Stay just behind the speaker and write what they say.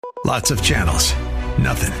Lots of channels,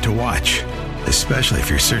 nothing to watch, especially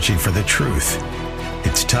if you're searching for the truth.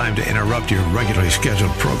 It's time to interrupt your regularly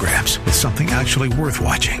scheduled programs with something actually worth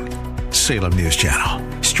watching. Salem News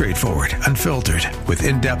Channel. Straightforward, unfiltered, with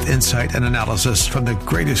in-depth insight and analysis from the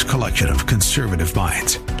greatest collection of conservative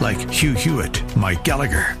minds like Hugh Hewitt, Mike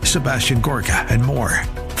Gallagher, Sebastian Gorka, and more.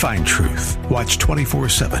 Find truth. Watch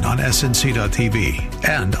 24/7 on snc.tv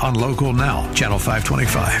and on Local Now, Channel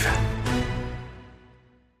 525.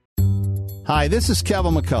 Hi, this is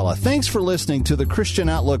Kevin McCullough. Thanks for listening to the Christian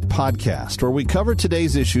Outlook podcast, where we cover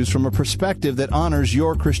today's issues from a perspective that honors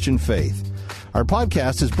your Christian faith. Our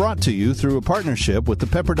podcast is brought to you through a partnership with the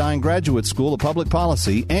Pepperdine Graduate School of Public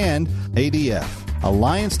Policy and ADF,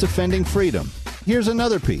 Alliance Defending Freedom. Here's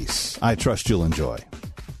another piece I trust you'll enjoy.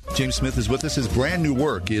 James Smith is with us. His brand new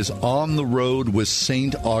work is On the Road with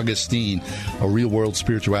St. Augustine, a real-world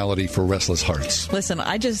spirituality for restless hearts. Listen,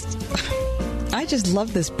 I just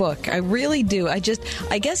love this book. I really do. I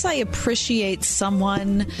guess I appreciate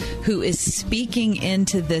someone who is speaking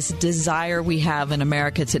into this desire we have in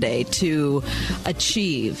America today to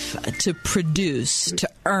achieve, to produce, to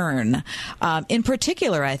earn. In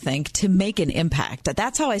particular, I think, to make an impact.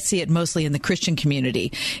 That's how I see it mostly in the Christian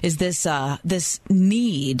community, is this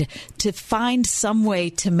need to find some way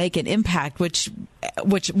to make an impact, which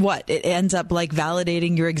it ends up like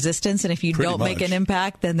validating your existence. And if you don't make an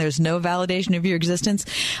impact, then there's no validation of your existence.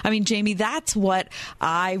 I mean, Jamie, that's what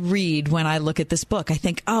I read when I look at this book. I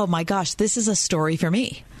think, oh my gosh, this is a story for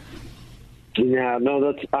me. Yeah,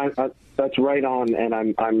 no, that's right on. And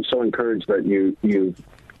I'm so encouraged that you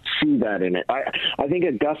see that in it. I think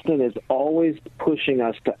Augustine is always pushing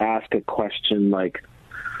us to ask a question like,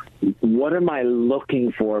 what am I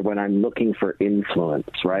looking for when I'm looking for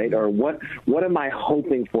influence, right? Or what am I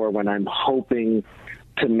hoping for when I'm hoping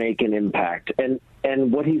to make an impact?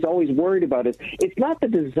 And what he's always worried about is it's not the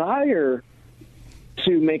desire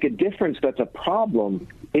to make a difference that's a problem.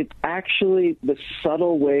 It's actually the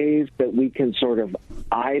subtle ways that we can sort of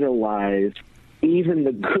idolize even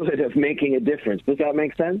the good of making a difference. Does that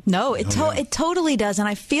make sense? No, it totally does. And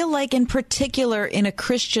I feel like in particular in a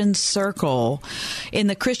Christian circle, in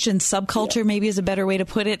the Christian subculture, maybe is a better way to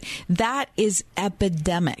put it, that is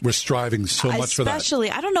epidemic. We're striving so much for that. Especially,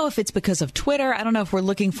 I don't know if it's because of Twitter. I don't know if we're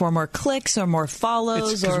looking for more clicks or more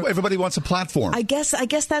follows. Or everybody wants a platform. I guess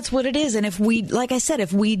that's what it is. And if we, like I said,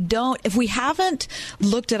 if we haven't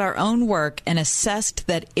looked at our own work and assessed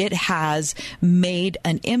that it has made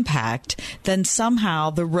an impact, then somehow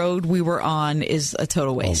the road we were on is a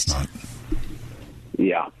total waste.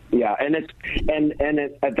 Yeah, and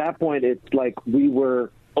at that point, it's like we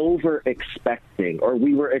were over expecting, or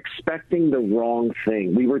we were expecting the wrong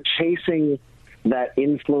thing. We were chasing that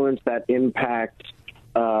influence, that impact,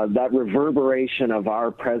 that reverberation of our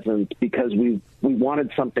presence because we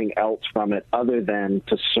wanted something else from it other than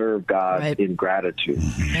to serve God in gratitude.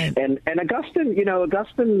 Right. And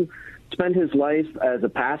Augustine spent his life as a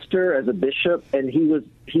pastor, as a bishop, and he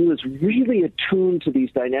was really attuned to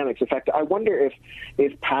these dynamics. In fact, I wonder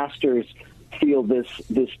if pastors feel this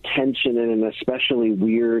tension in an especially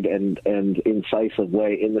weird and incisive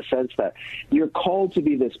way, in the sense that you're called to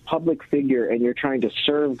be this public figure and you're trying to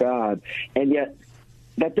serve God, and yet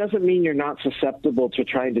that doesn't mean you're not susceptible to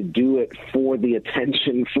trying to do it for the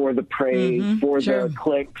attention, for the praise, for the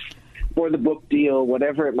clicks, for the book deal,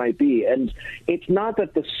 whatever it might be. And it's not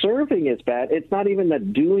that the serving is bad. It's not even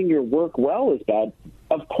that doing your work well is bad.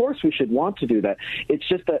 Of course we should want to do that. It's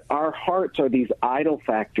just that our hearts are these idol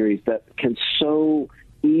factories that can so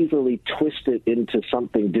easily twist it into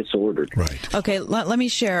something disordered. Right. Okay, let me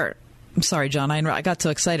share. I'm sorry, John. I got so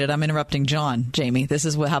excited. I'm interrupting John, Jamie. This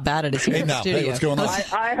is how bad it is here in the studio. Hey, what's going on?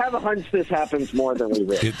 I have a hunch this happens more than we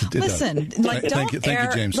realize. Listen, thank you,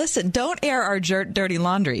 James. Listen, don't air our dirty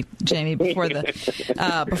laundry, Jamie, before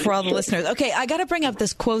all the listeners. Okay, I got to bring up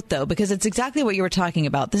this quote, though, because it's exactly what you were talking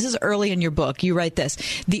about. This is early in your book. You write this: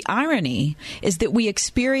 the irony is that we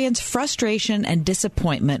experience frustration and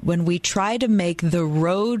disappointment when we try to make the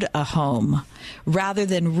road a home rather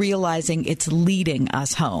than realizing it's leading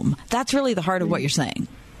us home. That's really the heart of what you're saying.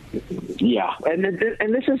 Yeah, and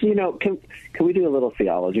this is, can we do a little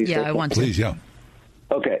theology? Yeah, I want to. Please, yeah.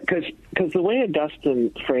 Okay, because the way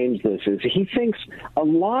Augustine frames this is he thinks a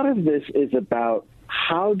lot of this is about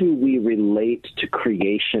how do we relate to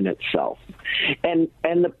creation itself. And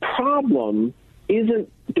the problem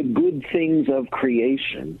isn't the good things of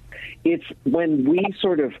creation. It's when we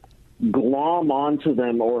sort of glom onto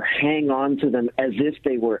them or hang on to them as if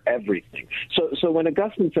they were everything. So when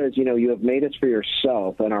Augustine says, you have made us for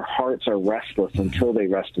yourself and our hearts are restless until they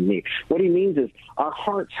rest in me, what he means is our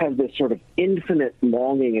hearts have this sort of infinite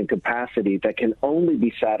longing and capacity that can only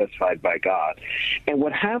be satisfied by God. And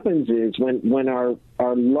what happens is when our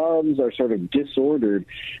loves are sort of disordered,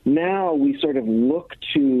 now we sort of look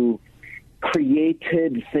to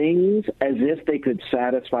created things as if they could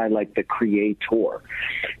satisfy like the creator.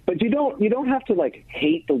 But you don't have to like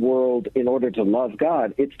hate the world in order to love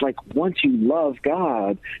God. It's like once you love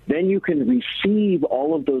God, then you can receive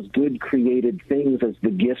all of those good created things as the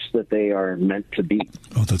gifts that they are meant to be.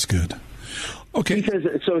 Oh, that's good. Okay. He says,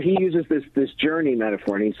 so he uses this journey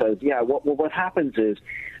metaphor, and he says, what happens is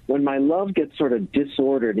when my love gets sort of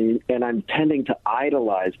disordered and I'm tending to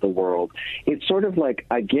idolize the world, it's sort of like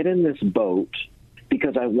I get in this boat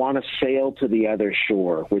because I want to sail to the other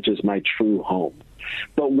shore, which is my true home.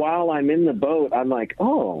 But while I'm in the boat, I'm like,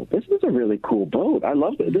 oh, this is a really cool boat. I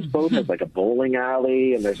love it. This boat has like a bowling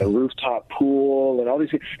alley and there's a rooftop pool and all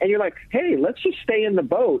these things. And you're like, hey, let's just stay in the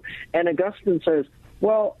boat. And Augustine says,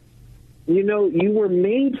 well, you were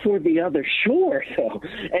made for the other shore, though.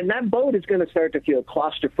 And that boat is going to start to feel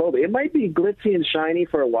claustrophobic. It might be glitzy and shiny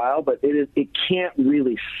for a while, but it can't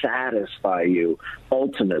really satisfy you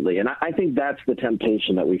ultimately. And I think that's the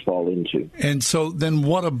temptation that we fall into. And so then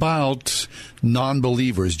what about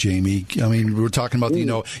non-believers, Jamie? I mean, we're talking about,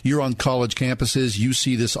 you're on college campuses. You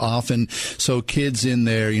see this often. So kids in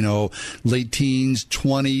their, late teens,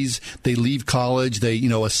 20s, they leave college. They,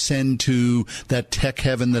 ascend to that tech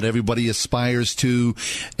heaven that everybody aspires to.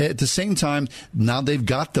 At the same time, now they've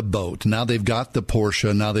got the boat, now they've got the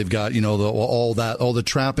Porsche, now they've got all the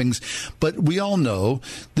trappings. But we all know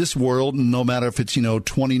this world, no matter if it's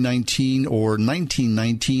 2019 or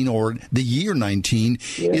 1919 or the year 19,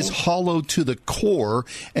 is hollow to the core,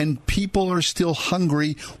 and people are still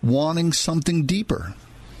hungry, wanting something deeper.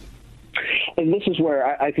 And this is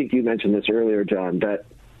where I think you mentioned this earlier, John, that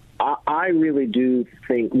I really do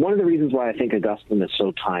think one of the reasons why I think Augustine is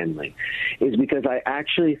so timely is because I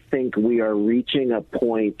actually think we are reaching a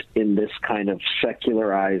point in this kind of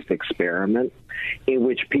secularized experiment in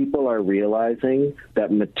which people are realizing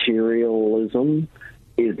that materialism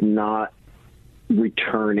is not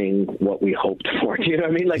returning what we hoped for. Do you know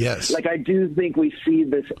what I mean? Like I do think we see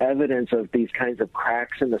this evidence of these kinds of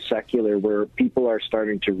cracks in the secular where people are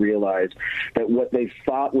starting to realize that what they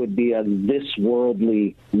thought would be a this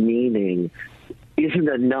worldly meaning isn't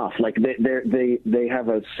enough. Like they have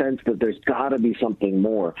a sense that there's got to be something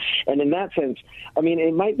more. And in that sense, I mean,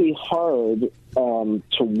 it might be hard to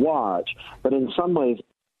watch, but in some ways,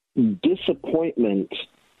 disappointment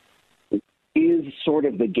is sort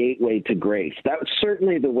of the gateway to grace. That was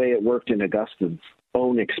certainly the way it worked in Augustine's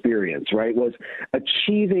own experience, right? Was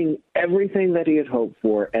achieving everything that he had hoped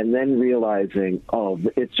for and then realizing,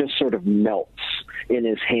 it just sort of melts in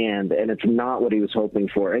his hand and it's not what he was hoping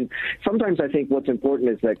for. And sometimes I think what's important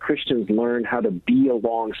is that Christians learn how to be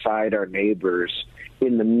alongside our neighbors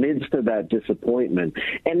in the midst of that disappointment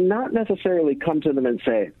and not necessarily come to them and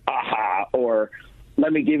say, aha, or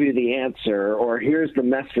let me give you the answer, or here's the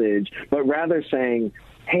message, but rather saying,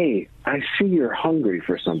 hey, I see you're hungry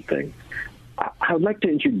for something. I would like to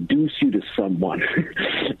introduce you to someone.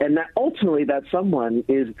 And that ultimately that someone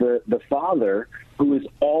is the Father who is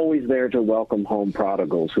always there to welcome home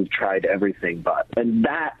prodigals who've tried everything but. And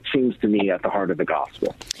that seems to me at the heart of the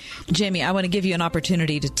gospel. Jamie, I want to give you an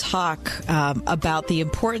opportunity to talk about the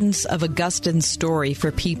importance of Augustine's story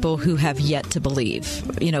for people who have yet to believe.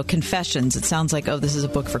 Confessions, it sounds like, this is a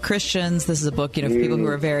book for Christians. This is a book, for people who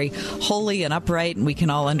are very holy and upright, and we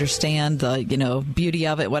can all understand the, beauty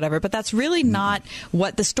of it, whatever. But that's really not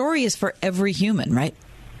what the story is for every human, right?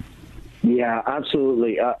 Yeah,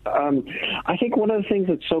 absolutely. I think one of the things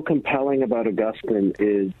that's so compelling about Augustine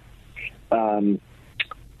is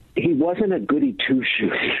he wasn't a goody two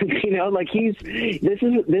shoes. This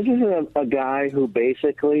is a guy who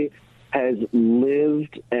basically has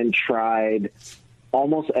lived and tried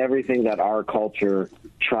almost everything that our culture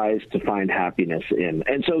tries to find happiness in.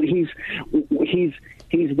 And so he's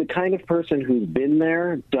the kind of person who's been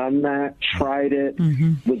there, done that, tried it,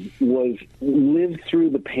 was lived through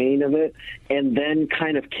the pain of it, and then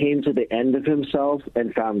kind of came to the end of himself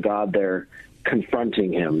and found God there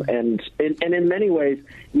confronting him. And in many ways,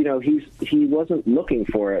 he wasn't looking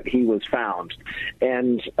for it, he was found.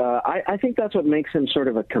 And I think that's what makes him sort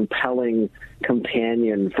of a compelling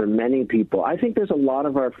companion for many people. I think there's a lot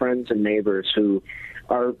of our friends and neighbors who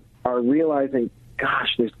are realizing, gosh,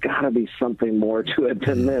 there's got to be something more to it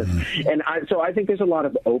than this. And so I think there's a lot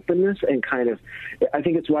of openness and kind of, I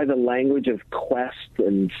think it's why the language of quest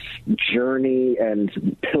and journey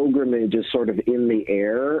and pilgrimage is sort of in the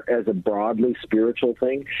air as a broadly spiritual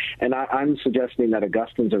thing. And I'm suggesting that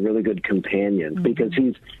Augustine's a really good companion because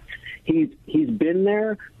he's been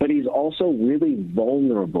there, but he's also really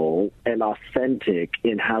vulnerable and authentic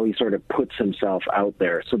in how he sort of puts himself out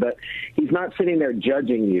there, so that he's not sitting there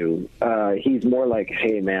judging you. He's more like,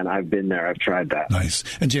 hey, man, I've been there. I've tried that. Nice.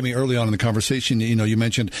 And Jamie, early on in the conversation, you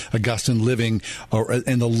mentioned Augustine living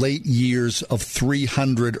in the late years of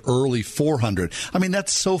 300, early 400. I mean,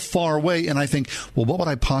 that's so far away. And I think, well, what would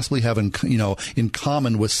I possibly have in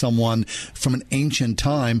common with someone from an ancient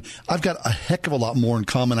time? I've got a heck of a lot more in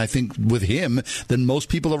common, I think, with him than most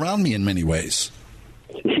people around me in many ways.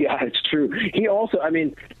 Yeah, it's true. He also, I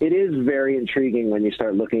mean, it is very intriguing when you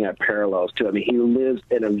start looking at parallels, too. I mean, he lives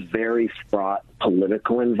in a very fraught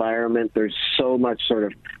political environment. There's so much sort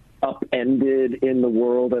of upended in the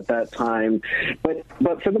world at that time. But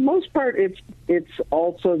for the most part, it's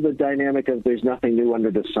also the dynamic of there's nothing new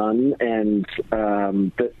under the sun. And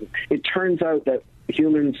it turns out that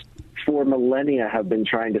humans for millennia have been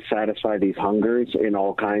trying to satisfy these hungers in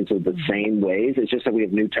all kinds of the same ways. It's just that we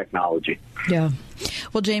have new technology. Yeah.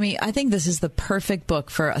 Well, Jamie, I think this is the perfect book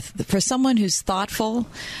for someone who's thoughtful,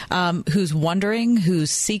 who's wondering, who's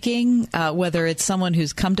seeking, whether it's someone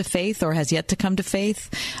who's come to faith or has yet to come to faith.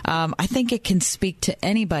 I think it can speak to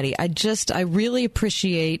anybody. I really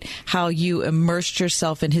appreciate how you immersed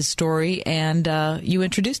yourself in his story and you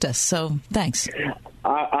introduced us. So thanks.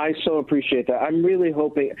 I so appreciate that. I'm really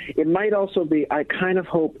hoping it might also be, I kind of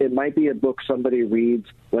hope it might be a book somebody reads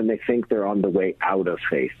when they think they're on the way out of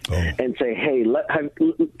faith and say, hey,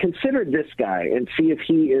 consider this guy and see if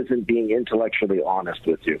he isn't being intellectually honest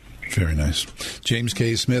with you. Very nice. James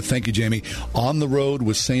K. Smith, thank you, Jamie. On the Road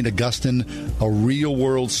with St. Augustine, a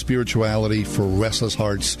real-world spirituality for restless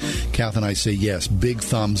hearts. Kath and I say yes. Big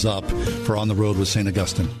thumbs up for On the Road with St.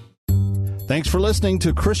 Augustine. Thanks for listening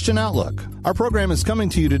to Christian Outlook. Our program is coming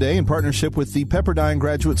to you today in partnership with the Pepperdine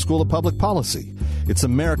Graduate School of Public Policy. It's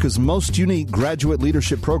America's most unique graduate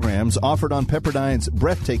leadership programs offered on Pepperdine's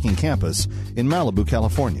breathtaking campus in Malibu,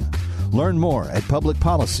 California. Learn more at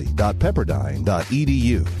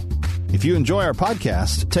publicpolicy.pepperdine.edu. If you enjoy our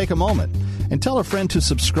podcast, take a moment and tell a friend to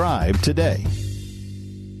subscribe today.